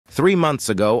3 months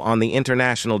ago, on the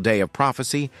International Day of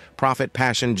Prophecy, Prophet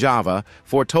Passion Java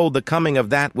foretold the coming of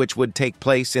that which would take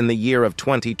place in the year of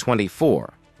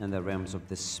 2024. In the realms of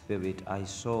the Spirit, I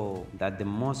saw that the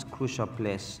most crucial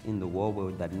place in the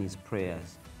world that needs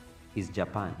prayers is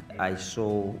Japan. I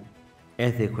saw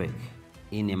earthquake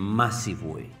in a massive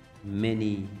way.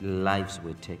 Many lives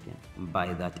were taken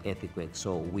by that earthquake,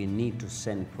 so we need to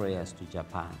send prayers to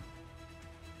Japan.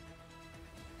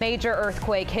 Major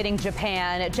earthquake hitting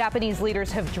Japan. Japanese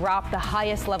leaders have dropped the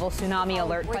highest level tsunami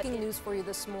alert. Breaking news for you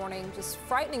this morning. Just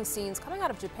frightening scenes coming out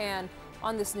of Japan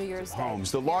on this New Year's Day.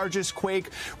 Homes, the largest quake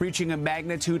reaching a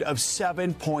magnitude of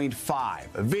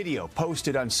 7.5. A video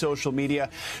posted on social media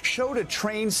showed a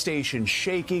train station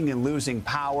shaking and losing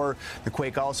power. The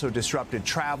quake also disrupted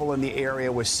travel in the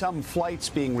area, with some flights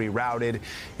being rerouted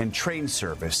and train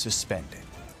service suspended.